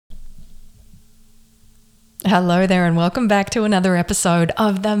Hello there, and welcome back to another episode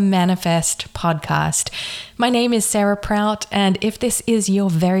of the Manifest Podcast. My name is Sarah Prout, and if this is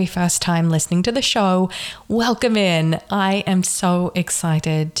your very first time listening to the show, welcome in. I am so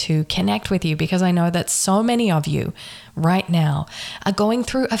excited to connect with you because I know that so many of you right now are going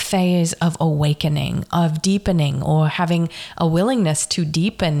through a phase of awakening, of deepening, or having a willingness to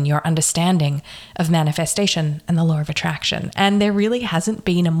deepen your understanding of manifestation and the law of attraction. And there really hasn't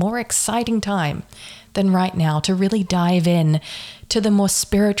been a more exciting time than right now to really dive in to the more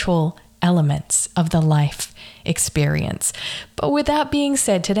spiritual elements of the life experience. But with that being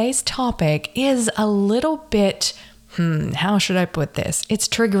said, today's topic is a little bit, how should I put this? It's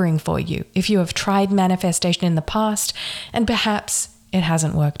triggering for you if you have tried manifestation in the past and perhaps it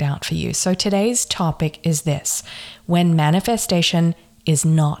hasn't worked out for you. So today's topic is this: when manifestation is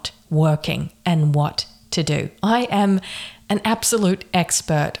not working and what to do. I am an absolute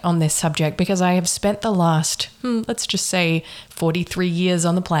expert on this subject because I have spent the last, let's just say 43 years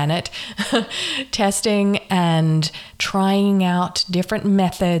on the planet testing and trying out different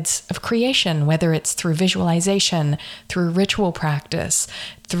methods of creation, whether it's through visualization, through ritual practice,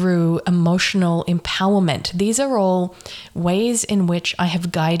 through emotional empowerment. These are all ways in which I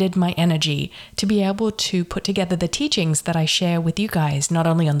have guided my energy to be able to put together the teachings that I share with you guys, not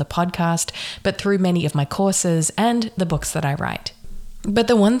only on the podcast, but through many of my courses and the books that I write. But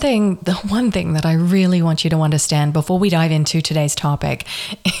the one thing that I really want you to understand before we dive into today's topic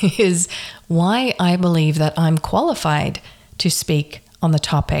is why I believe that I'm qualified to speak on the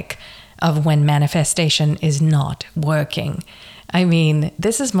topic of when manifestation is not working. I mean,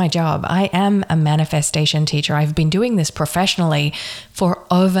 this is my job. I am a manifestation teacher. I've been doing this professionally for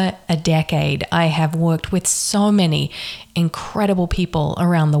over a decade. I have worked with so many incredible people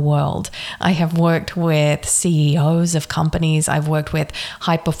around the world. I have worked with CEOs of companies. I've worked with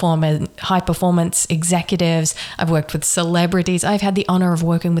high performance executives. I've worked with celebrities. I've had the honor of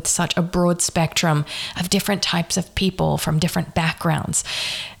working with such a broad spectrum of different types of people from different backgrounds.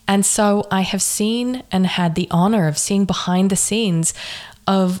 And so I have seen and had the honor of seeing behind the scenes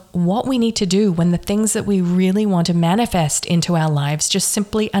of what we need to do when the things that we really want to manifest into our lives just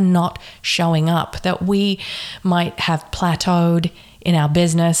simply are not showing up, that we might have plateaued in our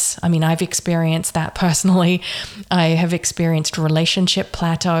business. I mean, I've experienced that personally. I have experienced relationship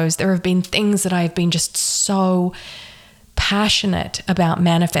plateaus. There have been things that I've been just so passionate about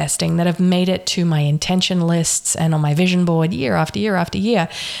manifesting that have made it to my intention lists and on my vision board year after year after year.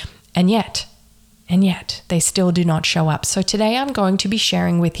 And yet they still do not show up. So today I'm going to be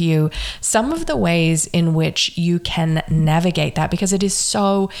sharing with you some of the ways in which you can navigate that, because it is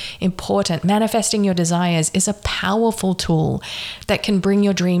so important. Manifesting your desires is a powerful tool that can bring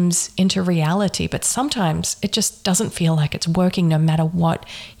your dreams into reality, but sometimes it just doesn't feel like it's working no matter what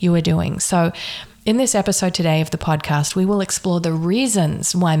you are doing. So in this episode today of the podcast, we will explore the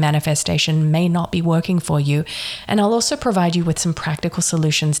reasons why manifestation may not be working for you, and I'll also provide you with some practical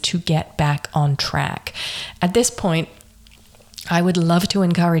solutions to get back on track. At this point, I would love to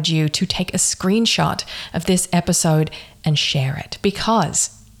encourage you to take a screenshot of this episode and share it,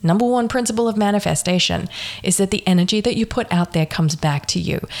 because number one principle of manifestation is that the energy that you put out there comes back to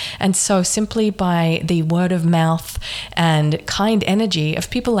you. And so simply by the word of mouth and kind energy of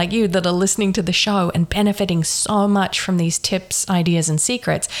people like you that are listening to the show and benefiting so much from these tips, ideas, and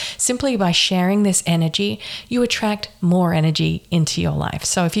secrets, simply by sharing this energy, you attract more energy into your life.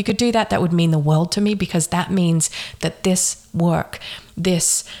 So if you could do that, that would mean the world to me, because that means that this work,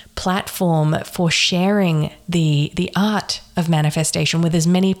 this platform for sharing the art of manifestation with as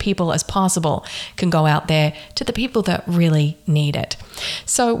many people as possible can go out there to the people that really need it.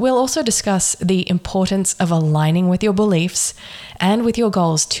 So we'll also discuss the importance of aligning with your beliefs and with your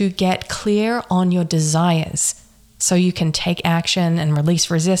goals to get clear on your desires, so you can take action and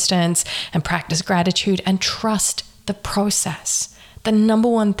release resistance and practice gratitude and trust the process. The number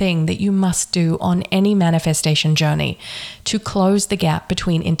one thing that you must do on any manifestation journey to close the gap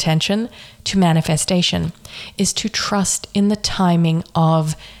between intention to manifestation is to trust in the timing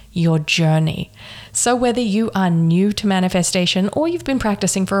of your journey. So whether you are new to manifestation or you've been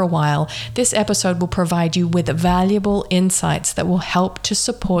practicing for a while, this episode will provide you with valuable insights that will help to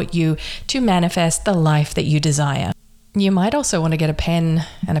support you to manifest the life that you desire. You might also want to get a pen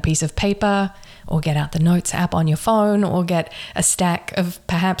and a piece of paper, or get out the notes app on your phone, or get a stack of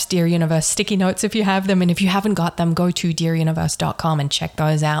perhaps Dear Universe sticky notes if you have them. And if you haven't got them, go to dearuniverse.com and check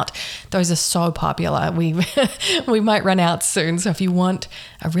those out. Those are so popular. We might run out soon. So if you want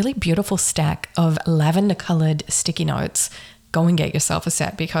a really beautiful stack of lavender colored sticky notes, go and get yourself a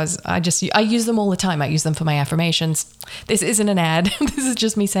set, because I use them all the time. I use them for my affirmations. This isn't an ad. This is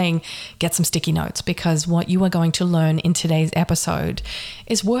just me saying, get some sticky notes, because what you are going to learn in today's episode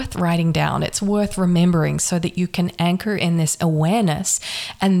is worth writing down. It's worth remembering so that you can anchor in this awareness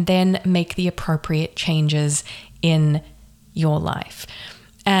and then make the appropriate changes in your life.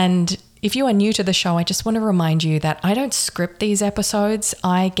 And if you are new to the show, I just want to remind you that I don't script these episodes.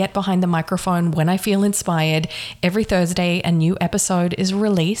 I get behind the microphone when I feel inspired. Every Thursday, a new episode is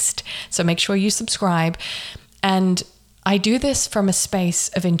released, so make sure you subscribe. And I do this from a space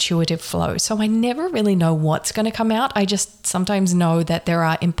of intuitive flow, so I never really know what's going to come out. I just sometimes know that there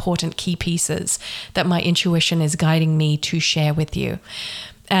are important key pieces that my intuition is guiding me to share with you.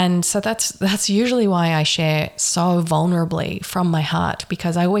 And so that's usually why I share so vulnerably from my heart,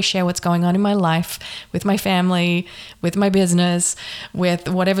 because I always share what's going on in my life, with my family, with my business, with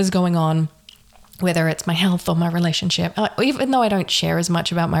whatever's going on, whether it's my health or my relationship. Even though I don't share as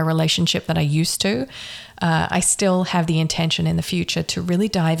much about my relationship that I used to, I still have the intention in the future to really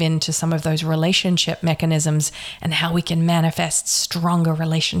dive into some of those relationship mechanisms and how we can manifest stronger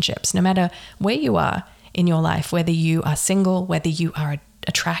relationships, no matter where you are in your life, whether you are single, whether you are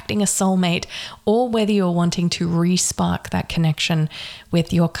attracting a soulmate, or whether you're wanting to re-spark that connection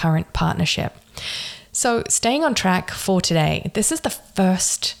with your current partnership. So staying on track for today, this is the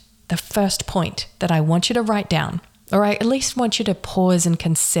first point that I want you to write down, or I at least want you to pause and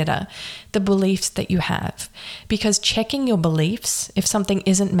consider the beliefs that you have. Because checking your beliefs, if something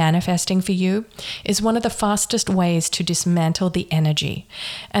isn't manifesting for you, is one of the fastest ways to dismantle the energy.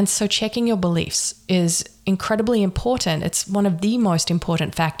 And so checking your beliefs is incredibly important. It's one of the most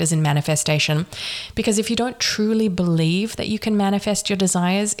important factors in manifestation, because if you don't truly believe that you can manifest your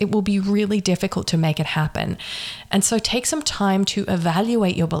desires, it will be really difficult to make it happen. And so take some time to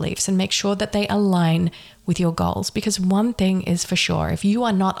evaluate your beliefs and make sure that they align with your goals. Because one thing is for sure, if you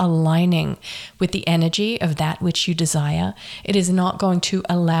are not aligning with the energy of that which you desire, it is not going to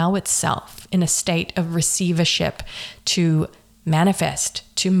allow itself in a state of receivership to manifest,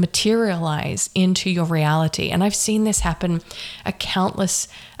 to materialize into your reality. And I've seen this happen a countless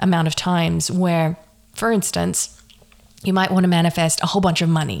amount of times where, for instance, you might want to manifest a whole bunch of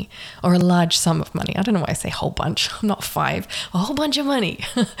money or a large sum of money. I don't know why I say whole bunch. I'm not 5. A whole bunch of money.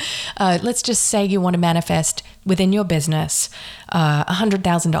 Let's just say you want to manifest within your business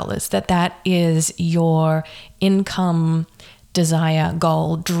 $100,000. That is your income, desire,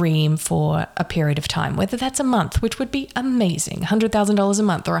 goal, dream for a period of time, whether that's a month, which would be amazing, $100,000 a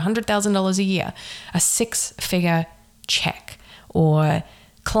month or $100,000 a year, a 6-figure check or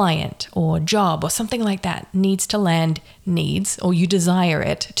client or job or something like that needs to land, or you desire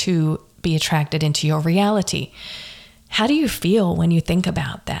it to be attracted into your reality. How do you feel when you think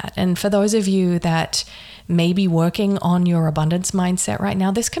about that? And for those of you that may be working on your abundance mindset right now,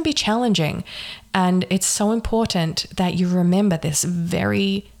 this can be challenging. And it's so important that you remember this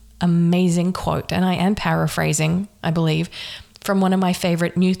very amazing quote. And I am paraphrasing, I believe, from one of my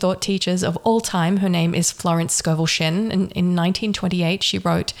favorite New Thought teachers of all time. Her name is Florence Scovel Shinn. And in 1928, she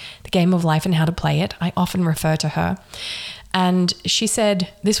wrote The Game of Life and How to Play It. I often refer to her. And she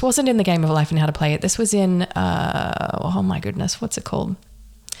said, this wasn't in The Game of Life and How to Play It. This was in, oh my goodness, what's it called?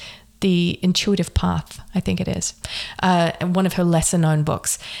 The Intuitive Path, I think it is. One of her lesser known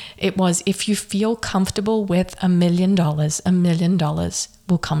books. It was, if you feel comfortable with $1 million, $1 million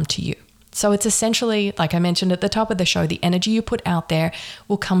will come to you. So it's essentially, like I mentioned at the top of the show, the energy you put out there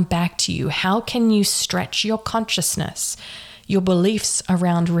will come back to you. How can you stretch your consciousness, your beliefs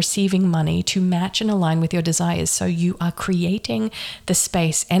around receiving money to match and align with your desires, so you are creating the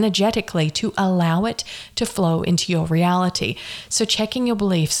space energetically to allow it to flow into your reality? So checking your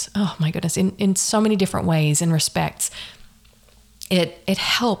beliefs, oh my goodness, in so many different ways and respects, it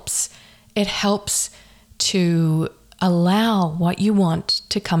helps to allow what you want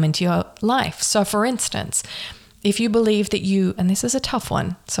to come into your life. So for instance, if you believe that and this is a tough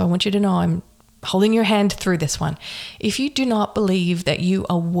one, so I want you to know I'm holding your hand through this one. If you do not believe that you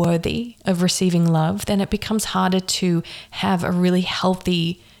are worthy of receiving love, then it becomes harder to have a really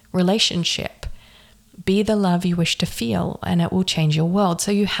healthy relationship. Be the love you wish to feel, and it will change your world.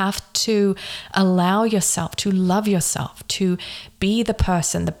 So you have to allow yourself to love yourself, to be the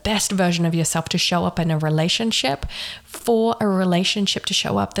person, the best version of yourself, to show up in a relationship, for a relationship to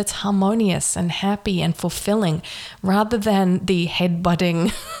show up that's harmonious and happy and fulfilling, rather than the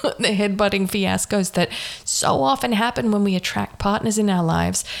headbutting fiascos that so often happen when we attract partners in our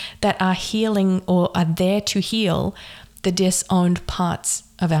lives that are healing or are there to heal the disowned parts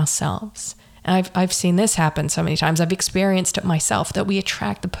of ourselves. I've seen this happen so many times. I've experienced it myself, that we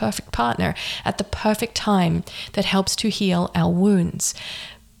attract the perfect partner at the perfect time that helps to heal our wounds.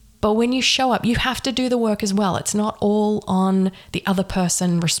 But when you show up, you have to do the work as well. It's not all on the other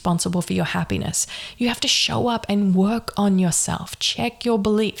person responsible for your happiness. You have to show up and work on yourself. Check your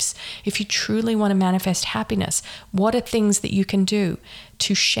beliefs. If you truly want to manifest happiness, what are things that you can do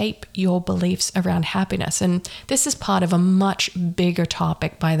to shape your beliefs around happiness? And this is part of a much bigger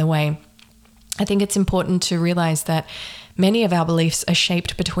topic, by the way. I think it's important to realize that many of our beliefs are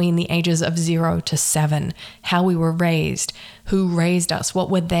shaped between the ages of 0 to 7, how we were raised, who raised us, what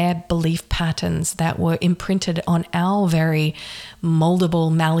were their belief patterns that were imprinted on our very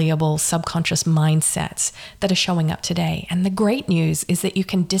moldable, malleable, subconscious mindsets that are showing up today. And the great news is that you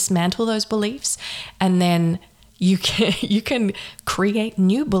can dismantle those beliefs, and then you can create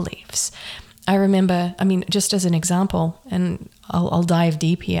new beliefs. I remember, just as an example, and I'll dive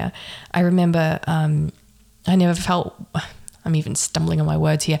deep here. I remember I never felt, I'm even stumbling on my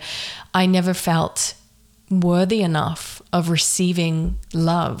words here. I never felt worthy enough of receiving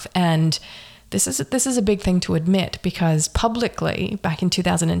love. And this is a big thing to admit, because publicly back in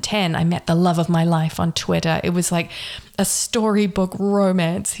 2010, I met the love of my life on Twitter. It was like a storybook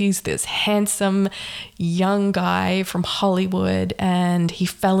romance. He's this handsome young guy from Hollywood, and he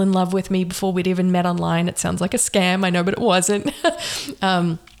fell in love with me before we'd even met online. It sounds like a scam, I know, but it wasn't.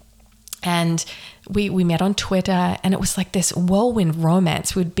 And we met on Twitter, and it was like this whirlwind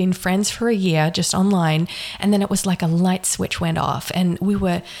romance. We'd been friends for a year just online, and then it was like a light switch went off, and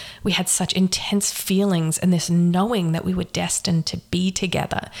we had such intense feelings and this knowing that we were destined to be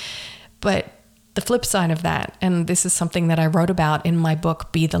together. But the flip side of that, and this is something that I wrote about in my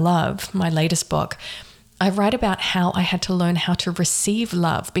book, Be the Love, my latest book, I write about how I had to learn how to receive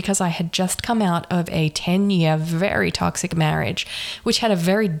love, because I had just come out of a 10-year, very toxic marriage, which had a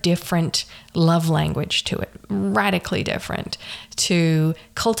very different love language to it, radically different, to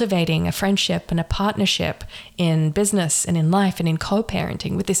cultivating a friendship and a partnership in business and in life and in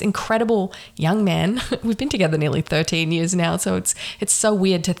co-parenting with this incredible young man. We've been together nearly 13 years now, so it's so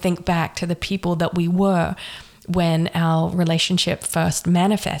weird to think back to the people that we were when our relationship first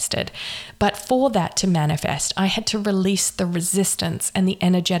manifested. But for that to manifest, I had to release the resistance and the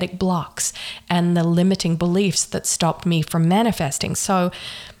energetic blocks and the limiting beliefs that stopped me from manifesting. So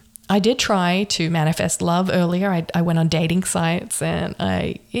I did try to manifest love earlier. I went on dating sites, and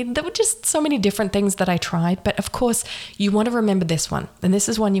there were just so many different things that I tried. But of course, you want to remember this one, and this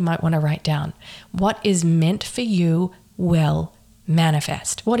is one you might want to write down. What is meant for you will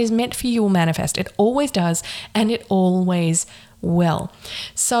manifest. What is meant for you will manifest. It always does, and it always will.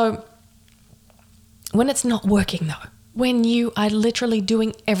 So when it's not working though, when you are literally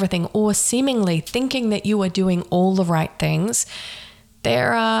doing everything or seemingly thinking that you are doing all the right things,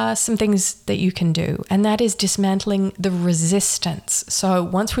 there are some things that you can do, and that is dismantling the resistance. So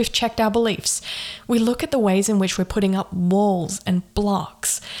once we've checked our beliefs, we look at the ways in which we're putting up walls and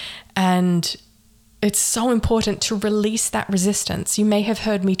blocks, and it's so important to release that resistance. You may have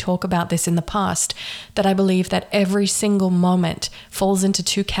heard me talk about this in the past, that I believe that every single moment falls into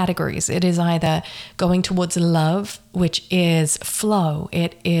two categories. It is either going towards love, which is flow,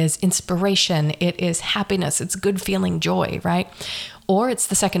 it is inspiration, it is happiness, it's good feeling joy, right? Or it's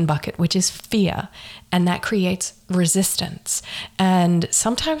the second bucket, which is fear, and that creates resistance. And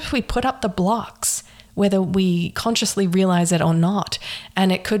sometimes we put up the blocks, whether we consciously realize it or not.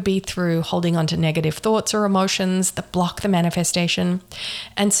 And it could be through holding on to negative thoughts or emotions that block the manifestation.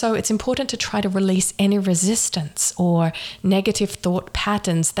 And so it's important to try to release any resistance or negative thought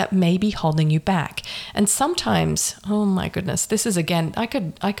patterns that may be holding you back. And sometimes, oh my goodness, this is again, I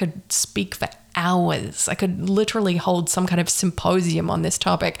could speak for hours. I could literally hold some kind of symposium on this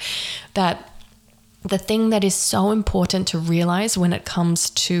topic. That the thing that is so important to realize when it comes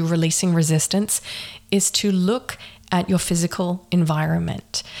to releasing resistance is to look at your physical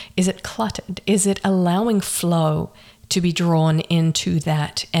environment. Is it cluttered? Is it allowing flow to be drawn into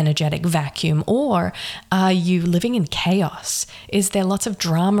that energetic vacuum? Or are you living in chaos? Is there lots of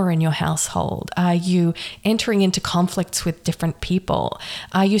drama in your household? Are you entering into conflicts with different people?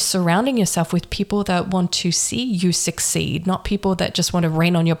 Are you surrounding yourself with people that want to see you succeed, not people that just want to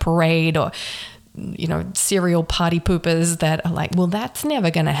rain on your parade, or serial party poopers that are like, well, that's never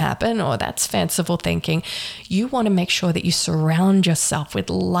going to happen, or that's fanciful thinking. You want to make sure that you surround yourself with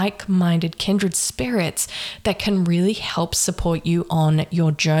like-minded, kindred spirits that can really help support you on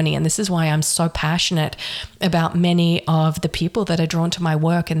your journey. And this is why I'm so passionate about many of the people that are drawn to my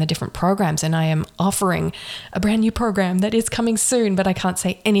work and the different programs. And I am offering a brand new program that is coming soon, but I can't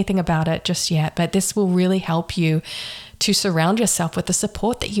say anything about it just yet. But this will really help you to surround yourself with the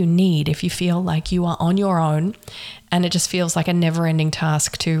support that you need if you feel like you are on your own and it just feels like a never-ending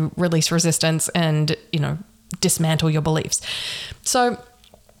task to release resistance and, dismantle your beliefs. So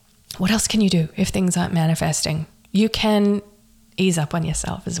what else can you do if things aren't manifesting? You can ease up on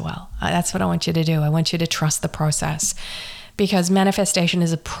yourself as well. That's what I want you to do. I want you to trust the process, because manifestation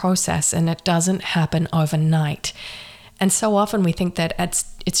is a process and it doesn't happen overnight. And so often we think that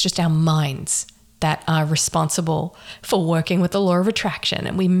it's just our minds that are responsible for working with the law of attraction.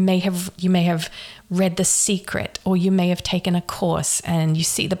 And you may have read The Secret, or you may have taken a course and you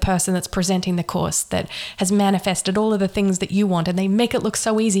see the person that's presenting the course that has manifested all of the things that you want, and they make it look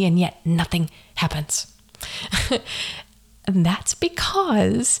so easy, and yet nothing happens. And that's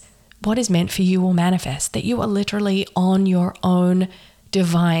because what is meant for you will manifest, that you are literally on your own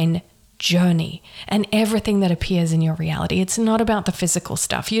divine journey, and everything that appears in your reality. It's not about the physical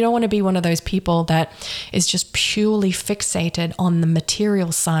stuff. You don't want to be one of those people that is just purely fixated on the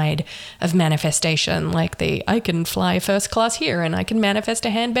material side of manifestation, like I can fly first class here, and I can manifest a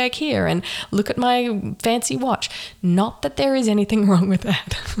handbag here, and look at my fancy watch. Not that there is anything wrong with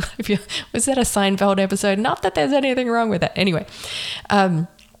that. Was that a Seinfeld episode? Not that there's anything wrong with that. Anyway,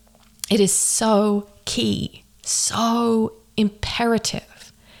 it is so key, so imperative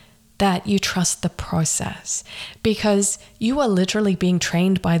that you trust the process, because you are literally being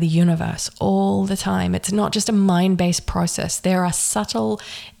trained by the universe all the time. It's not just a mind-based process. There are subtle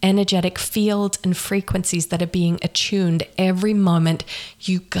energetic fields and frequencies that are being attuned every moment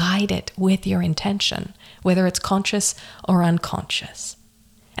you guide it with your intention, whether it's conscious or unconscious.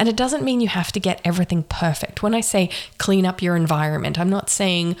 And it doesn't mean you have to get everything perfect. When I say clean up your environment, I'm not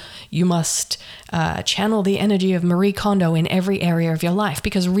saying you must channel the energy of Marie Kondo in every area of your life,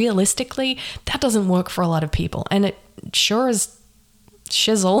 because realistically, that doesn't work for a lot of people. And it sure as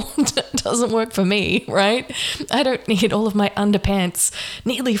shizzle doesn't work for me, right? I don't need all of my underpants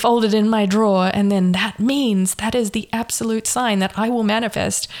neatly folded in my drawer, and then that means that is the absolute sign that I will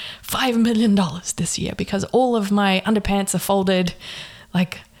manifest $5 million this year because all of my underpants are folded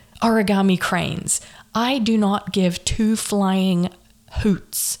like origami cranes. I do not give two flying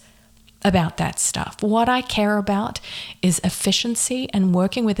hoots about that stuff. What I care about is efficiency and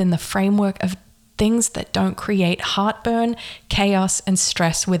working within the framework of things that don't create heartburn, chaos, and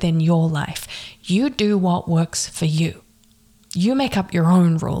stress within your life. You do what works for you. You make up your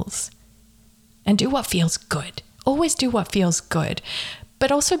own rules and do what feels good. Always do what feels good.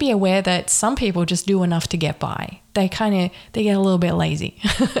 But also be aware that some people just do enough to get by. They get a little bit lazy.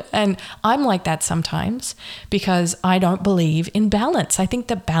 And I'm like that sometimes because I don't believe in balance. I think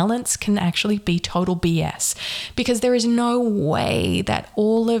that balance can actually be total BS, because there is no way that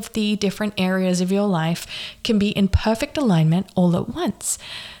all of the different areas of your life can be in perfect alignment all at once.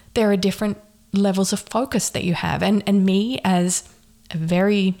 There are different levels of focus that you have. And me, as a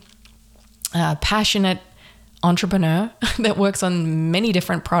very passionate entrepreneur that works on many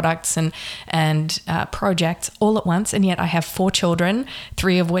different products and projects all at once, and yet I have 4 children,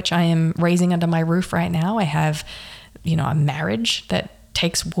 3 of which I am raising under my roof right now. I have, a marriage that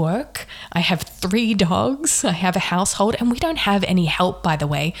takes work. I have 3 dogs. I have a household, and we don't have any help, by the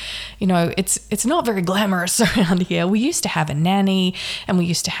way. It's not very glamorous around here. We used to have a nanny, and we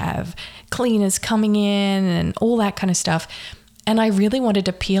used to have cleaners coming in and all that kind of stuff. And I really wanted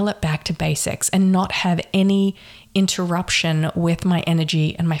to peel it back to basics and not have any interruption with my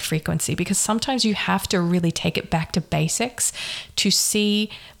energy and my frequency, because sometimes you have to really take it back to basics to see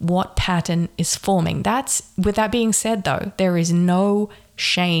what pattern is forming. With that being said, though, there is no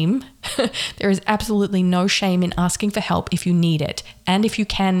shame. There is absolutely no shame in asking for help if you need it and if you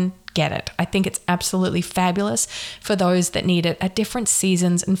can get it. I think it's absolutely fabulous for those that need it at different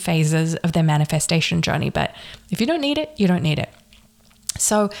seasons and phases of their manifestation journey. But if you don't need it, you don't need it.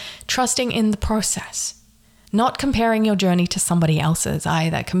 So trusting in the process, not comparing your journey to somebody else's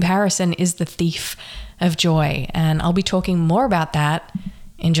either. Comparison is the thief of joy. And I'll be talking more about that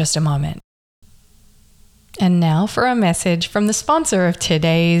in just a moment. And now for a message from the sponsor of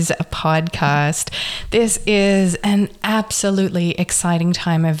today's podcast. This is an absolutely exciting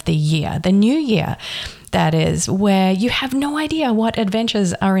time of the year, the new year, that is, where you have no idea what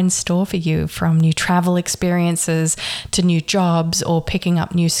adventures are in store for you, from new travel experiences to new jobs or picking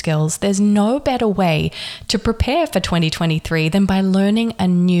up new skills. There's no better way to prepare for 2023 than by learning a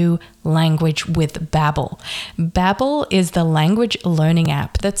new language with Babbel. Babbel is the language learning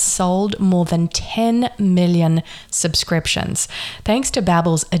app that's sold more than 10 million subscriptions. Thanks to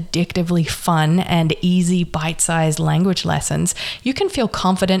Babbel's addictively fun and easy bite-sized language lessons, you can feel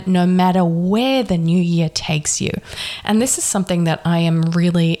confident no matter where the new year year takes you. And this is something that I am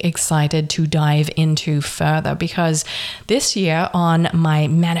really excited to dive into further, because this year on my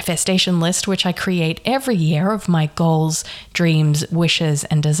manifestation list, which I create every year of my goals, dreams, wishes,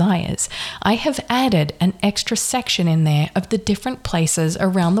 and desires, I have added an extra section in there of the different places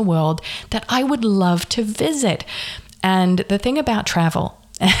around the world that I would love to visit. And the thing about travel,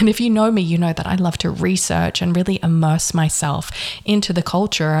 and if you know me, you know that I love to research and really immerse myself into the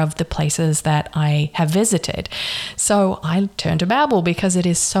culture of the places that I have visited. So I turn to Babbel because it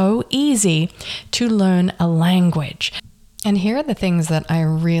is so easy to learn a language. And here are the things that I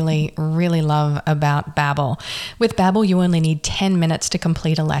really, really love about Babbel. With Babbel, you only need 10 minutes to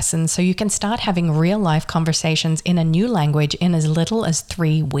complete a lesson, so you can start having real-life conversations in a new language in as little as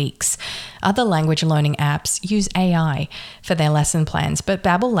 3 weeks. Other language learning apps use AI for their lesson plans, but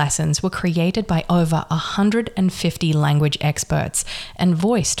Babbel lessons were created by over 150 language experts and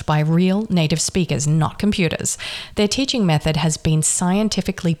voiced by real native speakers, not computers. Their teaching method has been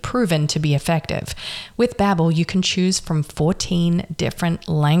scientifically proven to be effective. With Babbel, you can choose from 14 different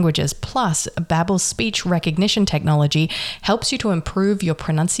languages, plus Babbel's speech recognition technology helps you to improve your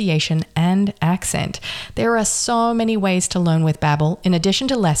pronunciation and accent. There are so many ways to learn with Babbel. In addition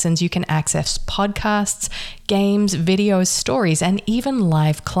to lessons, you can access podcasts, games, videos, stories, and even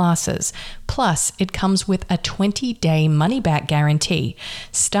live classes. Plus, it comes with a 20-day money-back guarantee.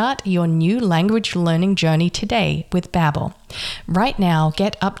 Start your new language learning journey today with Babbel. Right now,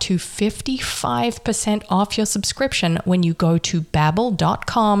 get up to 55% off your subscription when you go to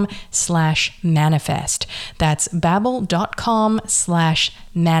babbel.com/manifest. That's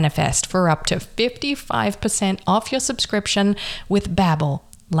babbel.com/manifest for up to 55% off your subscription with Babbel,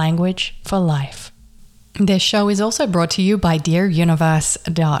 language for life. This show is also brought to you by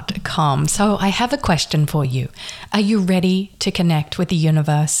dearuniverse.com. So I have a question for you. Are you ready to connect with the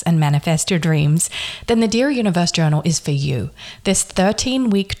universe and manifest your dreams? Then the Dear Universe Journal is for you. This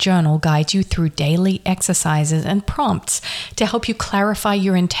 13-week journal guides you through daily exercises and prompts to help you clarify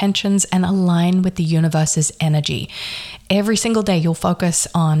your intentions and align with the universe's energy. Every single day, you'll focus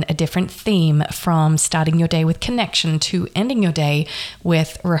on a different theme, from starting your day with connection to ending your day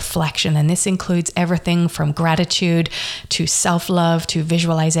with reflection. And this includes everything from gratitude to self-love to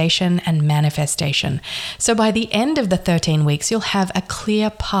visualization and manifestation. So by the end of the 13 weeks, you'll have a clear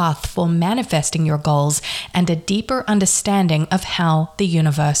path for manifesting your goals and a deeper understanding of how the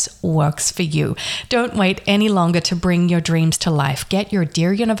universe works for you. Don't wait any longer to bring your dreams to life. Get your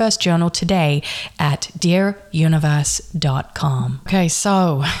Dear Universe Journal today at dearuniverse.com. Okay,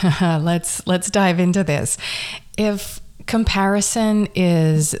 so let's dive into this. If comparison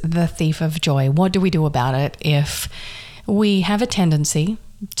is the thief of joy, what do we do about it if we have a tendency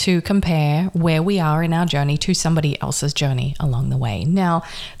to compare where we are in our journey to somebody else's journey along the way? Now,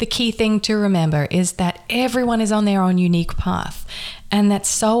 the key thing to remember is that everyone is on their own unique path, and that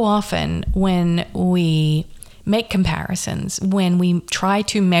so often when we make comparisons, when we try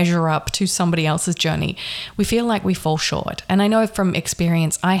to measure up to somebody else's journey, we feel like we fall short. And I know from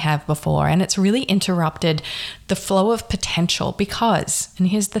experience I have before, and it's really interrupted the flow of potential because, and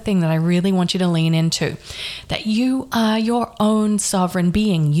here's the thing that I really want you to lean into, that you are your own sovereign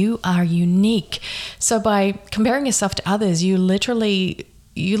being. You are unique. So by comparing yourself to others, you literally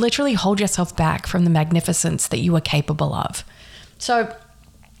hold yourself back from the magnificence that you are capable of. So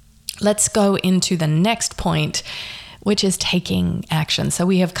let's go into the next point, which is taking action. So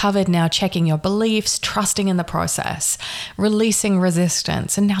we have covered now checking your beliefs, trusting in the process, releasing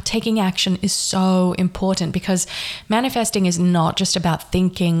resistance, and now taking action is so important because manifesting is not just about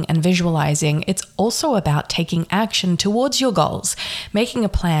thinking and visualizing. It's also about taking action towards your goals, making a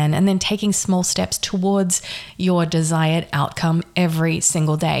plan, and then taking small steps towards your desired outcome every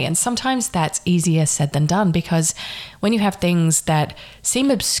single day. And sometimes that's easier said than done because when you have things that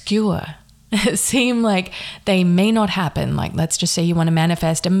seem obscure, seem like they may not happen, like let's just say you want to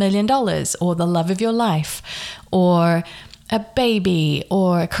manifest $1 million or the love of your life or a baby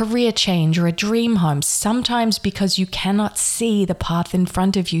or a career change or a dream home. Sometimes because you cannot see the path in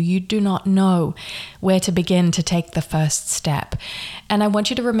front of you, you do not know where to begin to take the first step. And I want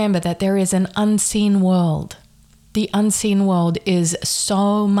you to remember that there is an unseen world. The unseen world is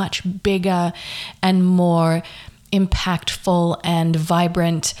so much bigger and more impactful and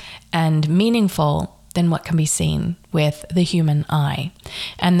vibrant and meaningful than what can be seen with the human eye.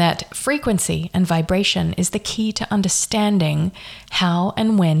 And that frequency and vibration is the key to understanding how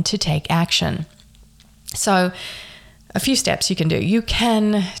and when to take action. So a few steps you can do. You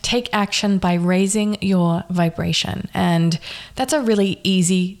can take action by raising your vibration. And that's a really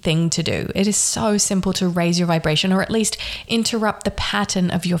easy thing to do. It is so simple to raise your vibration, or at least interrupt the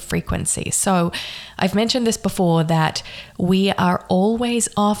pattern of your frequency. So I've mentioned this before, that we are always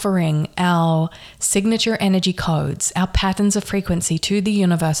offering our signature energy codes, our patterns of frequency to the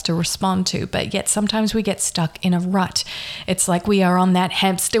universe to respond to, but yet sometimes we get stuck in a rut. It's like we are on that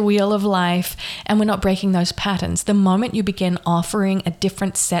hamster wheel of life and we're not breaking those patterns. The moment you begin offering a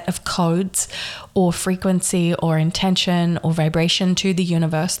different set of codes or frequency or intention or vibration to the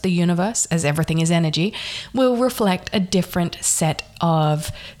universe, as everything is energy, will reflect a different set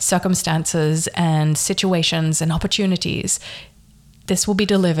of circumstances and situations and opportunities. This will be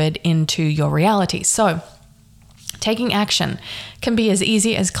delivered into your reality. So taking action can be as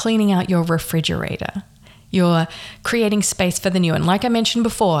easy as cleaning out your refrigerator. You're creating space for the new. And like I mentioned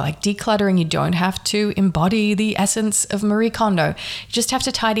before, like decluttering, you don't have to embody the essence of Marie Kondo. You just have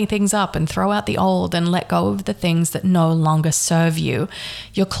to tidy things up and throw out the old and let go of the things that no longer serve you.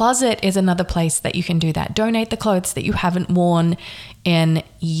 Your closet is another place that you can do that. Donate the clothes that you haven't worn in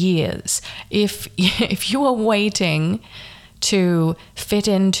years. If you are waiting to fit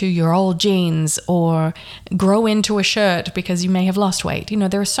into your old jeans or grow into a shirt because you may have lost weight.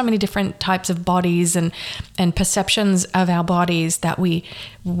 There are so many different types of bodies and perceptions of our bodies that we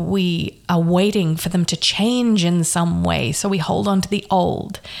are waiting for them to change in some way. So we hold on to the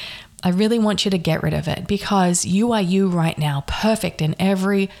old. I really want you to get rid of it because you are you right now, perfect in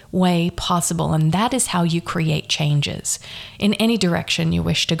every way possible. And that is how you create changes in any direction you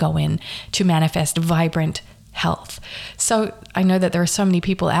wish to go in to manifest vibrant health. So I know that there are so many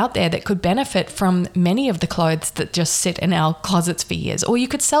people out there that could benefit from many of the clothes that just sit in our closets for years, or you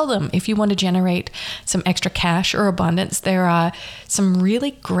could sell them if you want to generate some extra cash or abundance. There are some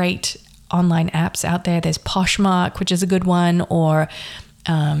really great online apps out there. There's Poshmark, which is a good one, or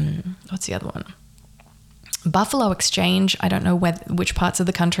what's the other one? Buffalo Exchange. I don't know which parts of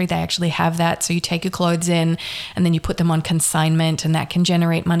the country they actually have that. So you take your clothes in and then you put them on consignment, and that can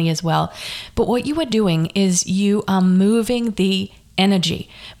generate money as well. But what you are doing is you are moving the energy.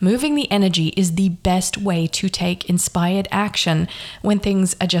 Moving the energy is the best way to take inspired action when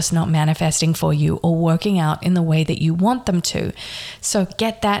things are just not manifesting for you or working out in the way that you want them to. So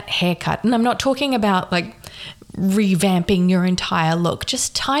get that haircut. And I'm not talking about like revamping your entire look.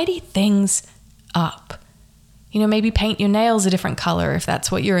 Just tidy things up. Maybe paint your nails a different color if that's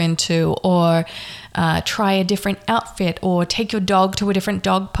what you're into, or try a different outfit, or take your dog to a different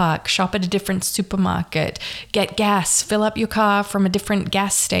dog park, shop at a different supermarket, get gas, fill up your car from a different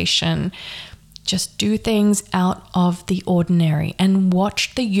gas station. Just do things out of the ordinary and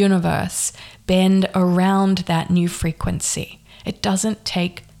watch the universe bend around that new frequency. It doesn't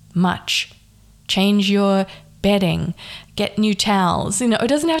take much. Change your bedding, get new towels. It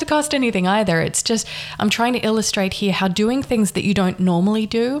doesn't have to cost anything either. It's just, I'm trying to illustrate here how doing things that you don't normally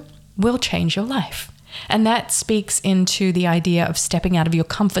do will change your life. And that speaks into the idea of stepping out of your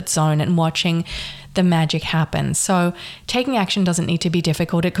comfort zone and watching the magic happen. So taking action doesn't need to be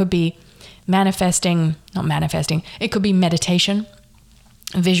difficult. It could be it could be meditation,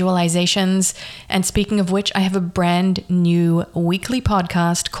 visualizations. And speaking of which, I have a brand new weekly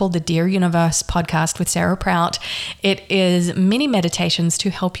podcast called the Dear Universe Podcast with Sarah Prout. It is mini meditations to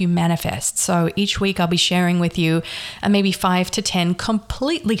help you manifest. So each week I'll be sharing with you maybe 5 to 10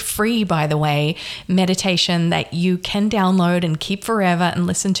 completely free, by the way, meditation that you can download and keep forever and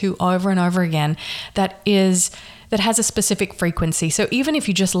listen to over and over again that has a specific frequency. So even if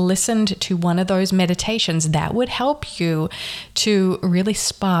you just listened to one of those meditations, that would help you to really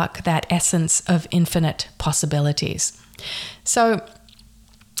spark that essence of infinite possibilities. So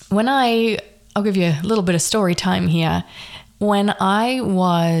I'll give you a little bit of story time here. When I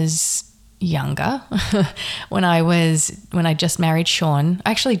was younger, when I just married Sean,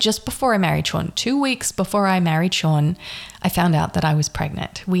 actually just before I married Sean, 2 weeks before I married Sean, I found out that I was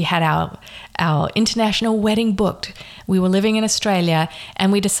pregnant. We had our international wedding booked. We were living in Australia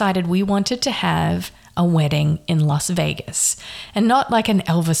and we decided we wanted to have a wedding in Las Vegas, and not like an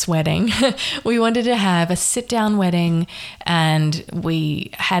Elvis wedding. We wanted to have a sit-down wedding, and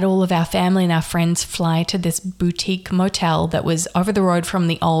we had all of our family and our friends fly to this boutique motel that was over the road from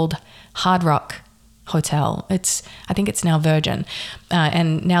the old Hard Rock Hotel. I think it's now Virgin,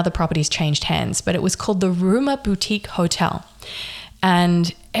 and now the property's changed hands, but it was called the Ruma Boutique Hotel.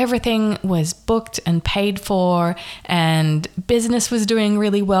 And everything was booked and paid for, and business was doing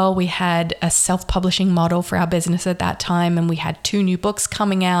really well. We had a self-publishing model for our business at that time, and we had 2 new books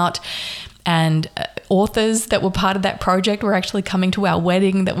coming out, and authors that were part of that project were actually coming to our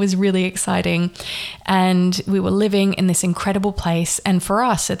wedding. That was really exciting. And we were living in this incredible place. And for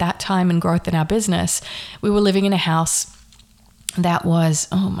us at that time and growth in our business, we were living in a house that was,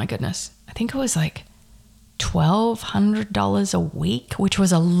 oh my goodness, I think it was like $1,200 a week, which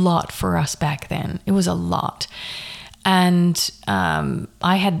was a lot for us back then. It was a lot. And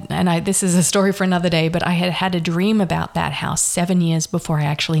this is a story for another day, but I had a dream about that house 7 years before I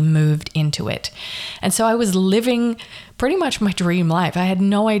actually moved into it. And so I was living pretty much my dream life. I had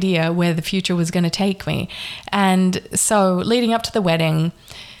no idea where the future was going to take me. And so leading up to the wedding,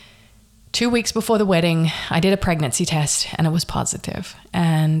 2 weeks before the wedding, I did a pregnancy test and it was positive.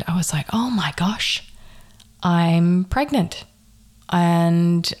 And I was like, oh my gosh, I'm pregnant.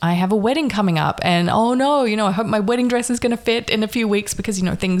 And I have a wedding coming up, and oh no, I hope my wedding dress is going to fit in a few weeks because,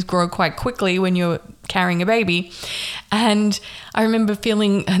 things grow quite quickly when you're carrying a baby. And I remember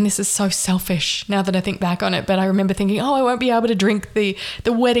feeling, and this is so selfish now that I think back on it, but I remember thinking, oh, I won't be able to drink the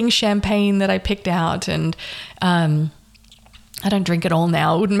wedding champagne that I picked out. And, I don't drink it all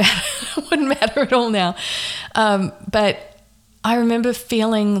now. It wouldn't matter at all now. But I remember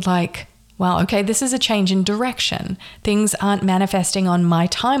feeling like, well, okay, this is a change in direction. Things aren't manifesting on my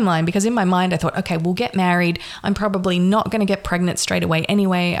timeline, because in my mind I thought, okay, we'll get married. I'm probably not going to get pregnant straight away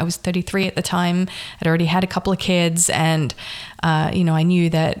anyway. I was 33 at the time. I'd already had a couple of kids, and I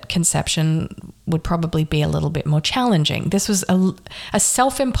knew that conception would probably be a little bit more challenging. This was a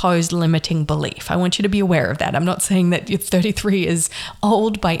self-imposed limiting belief. I want you to be aware of that. I'm not saying that 33 is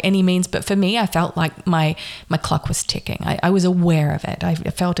old by any means, but for me, I felt like my clock was ticking. I was aware of it. I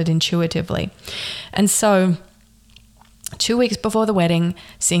felt it intuitively. And so 2 weeks before the wedding,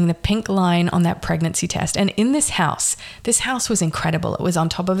 seeing the pink line on that pregnancy test. And in this house was incredible. It was on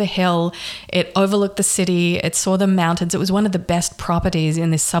top of a hill. It overlooked the city. It saw the mountains. It was one of the best properties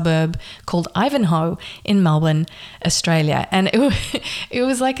in this suburb called Ivanhoe in Melbourne, Australia. And it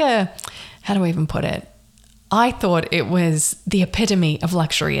was like how do I even put it? I thought it was the epitome of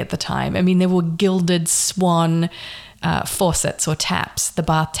luxury at the time. I mean, there were gilded swan faucets or taps, the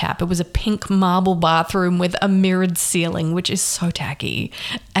bath tap. It was a pink marble bathroom with a mirrored ceiling, which is so tacky,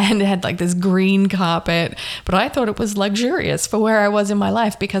 and it had like this green carpet. But I thought it was luxurious for where I was in my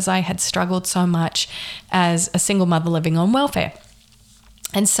life, because I had struggled so much as a single mother living on welfare.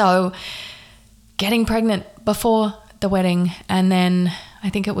 And so getting pregnant before the wedding, and then I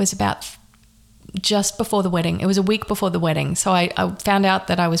think it was about just before the wedding. It was a week before the wedding. So I found out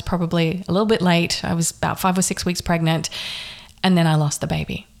that I was probably a little bit late. I was about 5 or 6 weeks pregnant, and then I lost the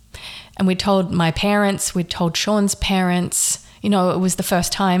baby. And we told my parents, we told Sean's parents. It was the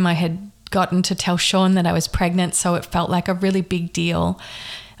first time I had gotten to tell Sean that I was pregnant, so it felt like a really big deal,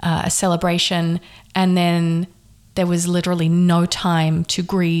 a celebration. And then there was literally no time to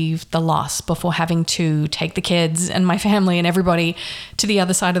grieve the loss before having to take the kids and my family and everybody to the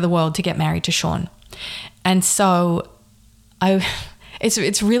other side of the world to get married to Sean. And so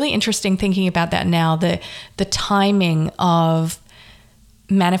it's really interesting thinking about that now, the timing of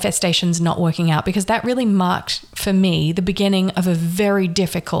manifestations not working out, because that really marked for me the beginning of a very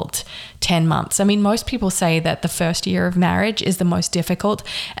difficult 10 months. I mean, most people say that the first year of marriage is the most difficult.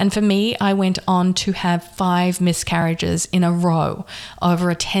 And for me, I went on to have 5 miscarriages in a row over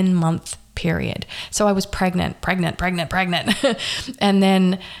a 10-month period. So I was pregnant. And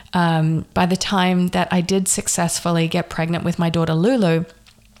then by the time that I did successfully get pregnant with my daughter Lulu,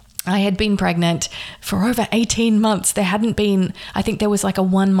 I had been pregnant for over 18 months. There hadn't been, I think there was like a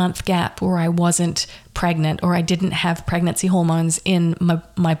 1 month gap where I wasn't pregnant, or I didn't have pregnancy hormones in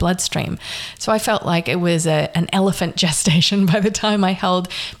my bloodstream. So I felt like it was an elephant gestation by the time I held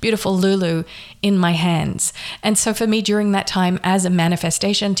beautiful Lulu in my hands. And so for me, during that time as a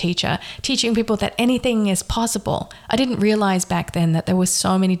manifestation teacher, teaching people that anything is possible, I didn't realize back then that there were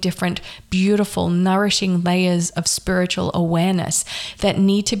so many different beautiful, nourishing layers of spiritual awareness that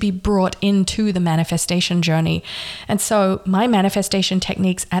need to be brought into the manifestation journey. And so my manifestation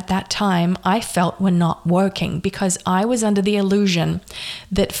techniques at that time, I felt were not working, because I was under the illusion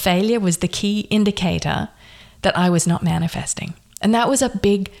that failure was the key indicator that I was not manifesting. And that was a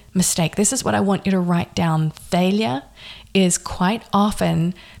big mistake. This is what I want you to write down. Failure is quite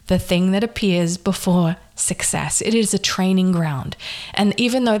often the thing that appears before success. It is a training ground. And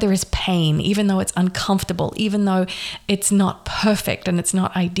even though there is pain, even though it's uncomfortable, even though it's not perfect and it's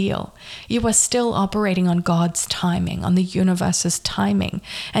not ideal, you are still operating on God's timing, on the universe's timing.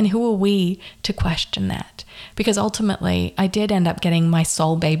 And who are we to question that? Because ultimately, I did end up getting my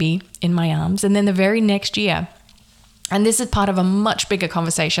soul baby in my arms. And then the very next year, and this is part of a much bigger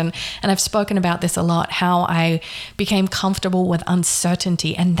conversation, and I've spoken about this a lot, how I became comfortable with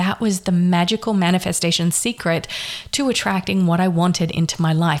uncertainty. And that was the magical manifestation secret to attracting what I wanted into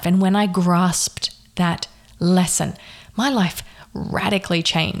my life. And when I grasped that lesson, my life radically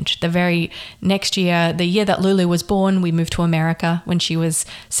changed. The very next year, the year that Lulu was born, we moved to America when she was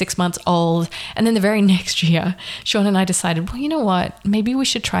 6 months old. And then the very next year, Sean and I decided, well, you know what? Maybe we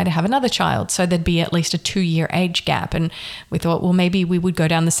should try to have another child. So there'd be at least a 2-year age gap. And we thought, well, maybe we would go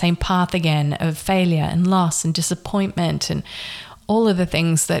down the same path again of failure and loss and disappointment and all of the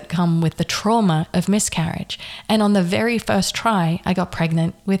things that come with the trauma of miscarriage. And on the very first try, I got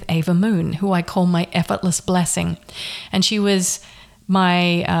pregnant with Ava Moon, who I call my effortless blessing. And she was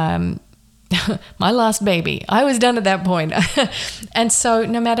my my last baby. I was done at that point. And so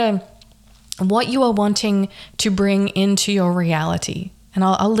no matter what you are wanting to bring into your reality, and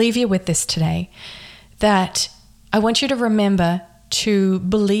I'll leave you with this today, that I want you to remember to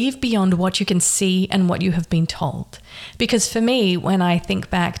believe beyond what you can see and what you have been told. Because for me, when I think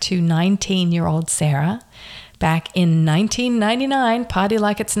back to 19-year-old Sarah, back in 1999, party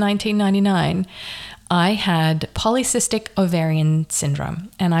like it's 1999, I had polycystic ovarian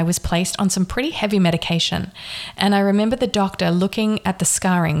syndrome and I was placed on some pretty heavy medication. And I remember the doctor looking at the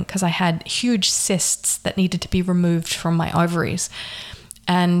scarring because I had huge cysts that needed to be removed from my ovaries.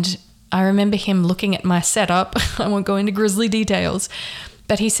 And I remember him looking at my setup. I won't go into grisly details,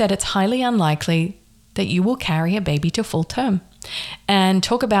 but he said it's highly unlikely that you will carry a baby to full term. And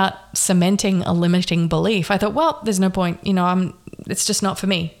talk about cementing a limiting belief. I thought, well, there's no point. It's just not for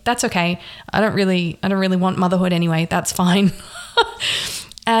me. That's okay. I don't really want motherhood anyway. That's fine.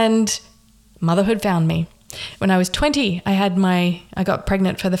 And motherhood found me. When I was 20, I got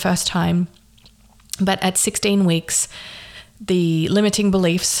pregnant for the first time, but at 16 weeks, the limiting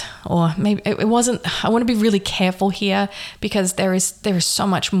beliefs, or maybe it wasn't, I want to be really careful here because there is so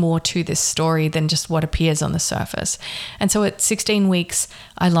much more to this story than just what appears on the surface. And so at 16 weeks,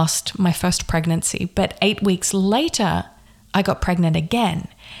 I lost my first pregnancy, but 8 weeks later, I got pregnant again.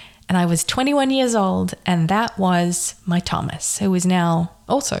 And I was 21 years old, and that was my Thomas, who is now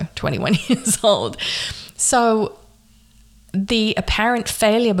also 21 years old. So the apparent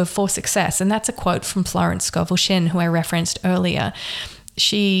failure before success, and that's a quote from Florence Scovel Shinn, who I referenced earlier.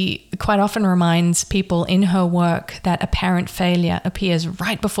 She quite often reminds people in her work that apparent failure appears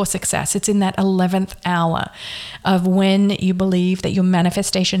right before success. It's in that 11th hour of when you believe that your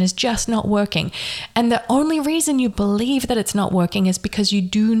manifestation is just not working. And the only reason you believe that it's not working is because you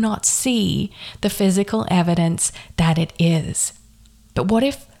do not see the physical evidence that it is. But what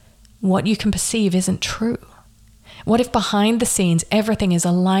if what you can perceive isn't true? What if behind the scenes, everything is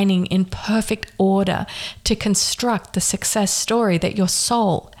aligning in perfect order to construct the success story that your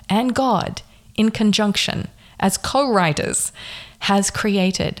soul and God, in conjunction, as co-writers, has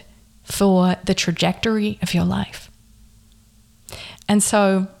created for the trajectory of your life? And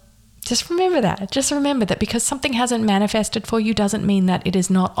so just remember that. Just remember that because something hasn't manifested for you doesn't mean that it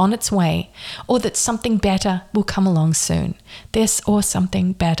is not on its way or that something better will come along soon. This or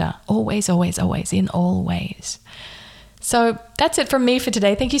something better. Always, always, always, in all ways. So that's it from me for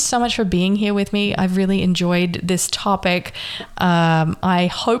today. Thank you so much for being here with me. I've really enjoyed this topic. I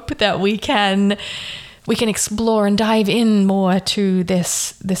hope that we can explore and dive in more to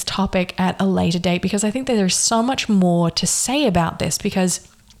this topic at a later date, because I think that there's so much more to say about this because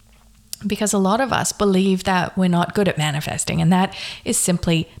a lot of us believe that we're not good at manifesting, and that is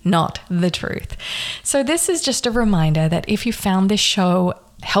simply not the truth. So this is just a reminder that if you found this show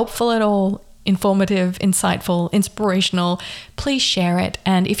helpful at all, informative, insightful, inspirational, please share it.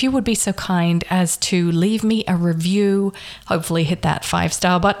 And if you would be so kind as to leave me a review, hopefully hit that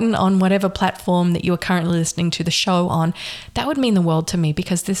 5-star button on whatever platform that you are currently listening to the show on, that would mean the world to me,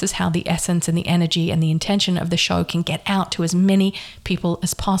 because this is how the essence and the energy and the intention of the show can get out to as many people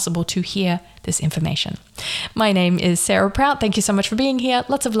as possible to hear this information. My name is Sarah Prout. Thank you so much for being here.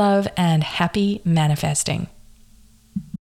 Lots of love and happy manifesting.